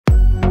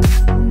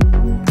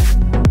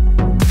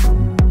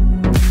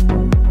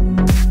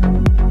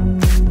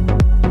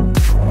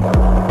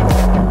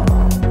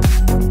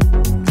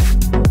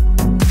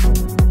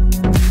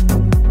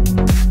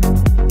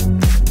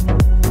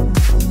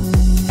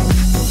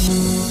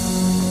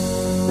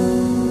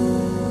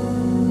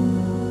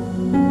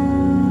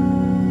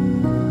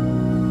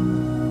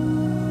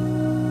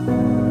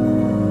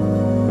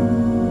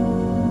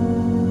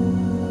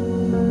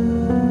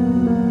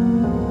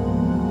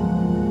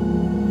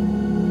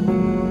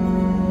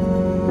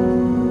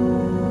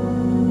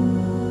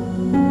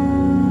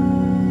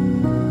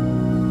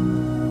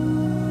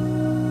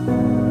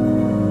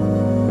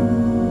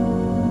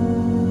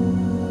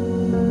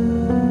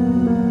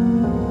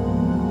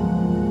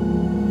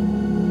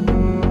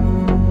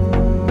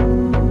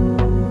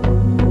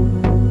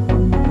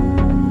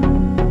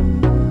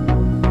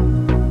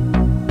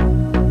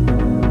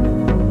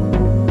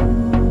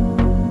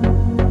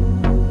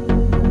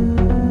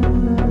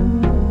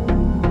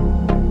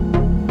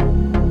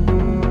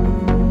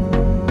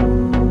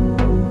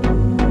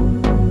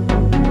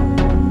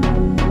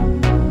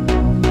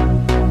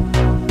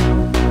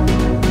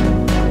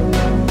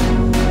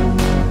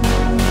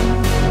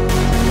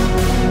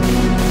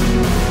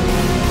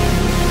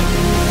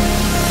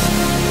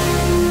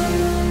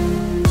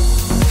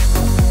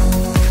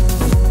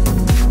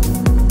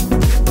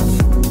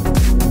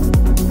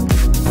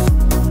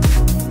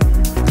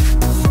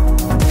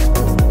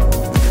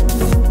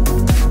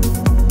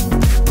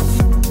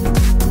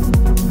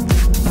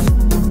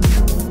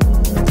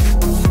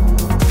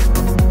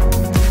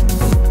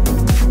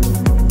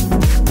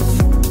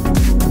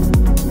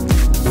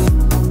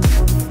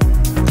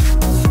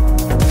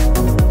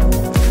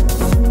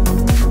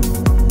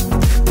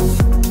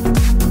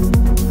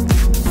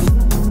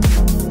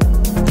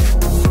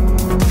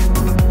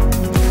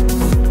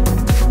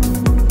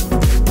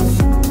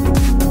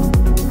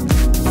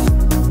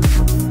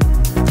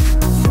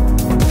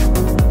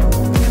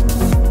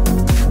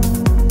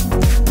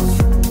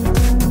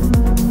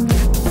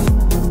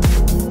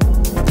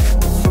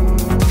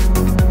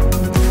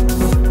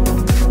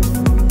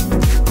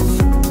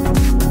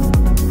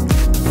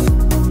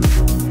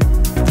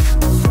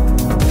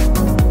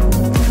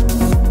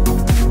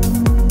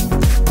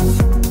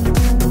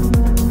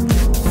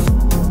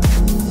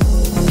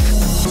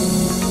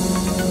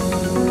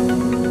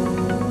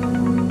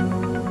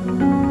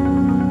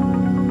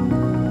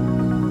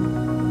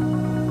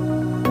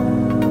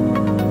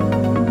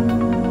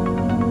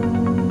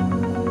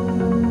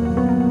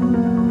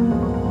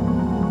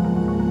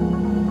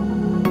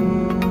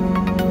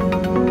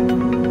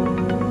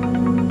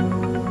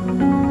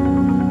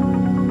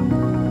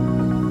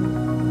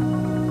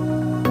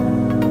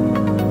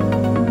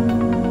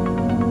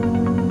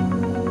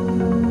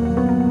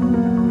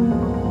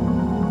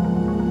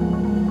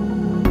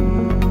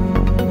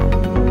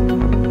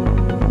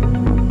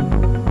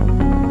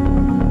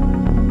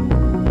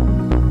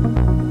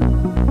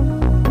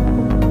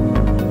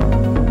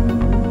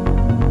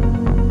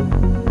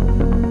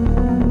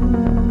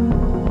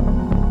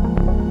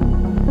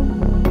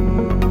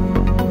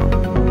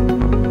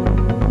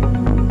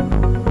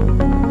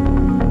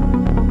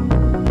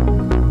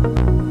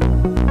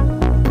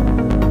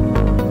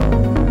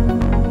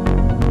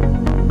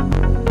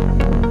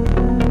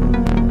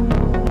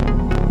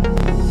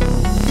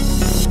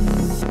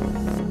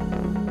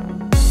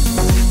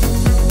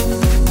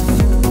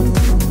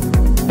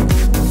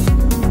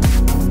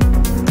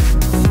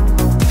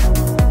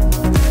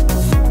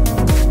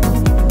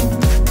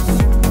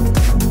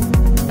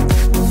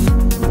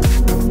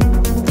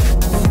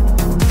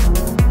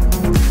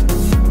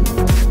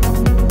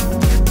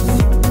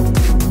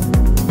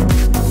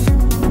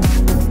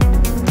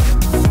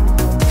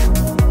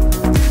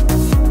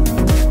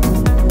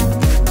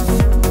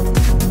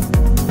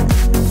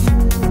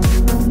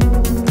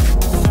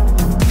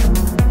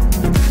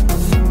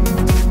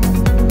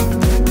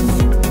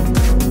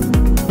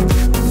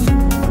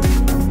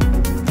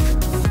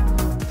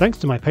Thanks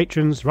to my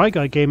patrons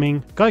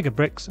RyGuyGaming,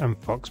 GeigerBricks and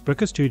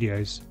brickr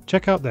Studios.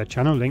 Check out their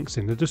channel links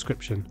in the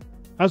description.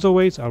 As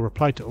always, I'll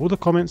reply to all the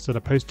comments that are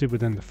posted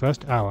within the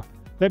first hour.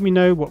 Let me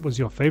know what was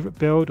your favourite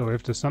build or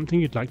if there's something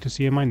you'd like to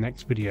see in my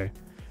next video.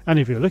 And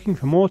if you're looking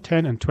for more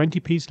 10 and 20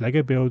 piece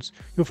LEGO builds,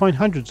 you'll find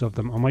hundreds of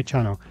them on my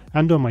channel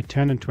and on my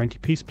 10 and 20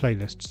 piece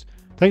playlists.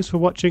 Thanks for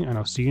watching and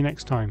I'll see you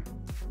next time.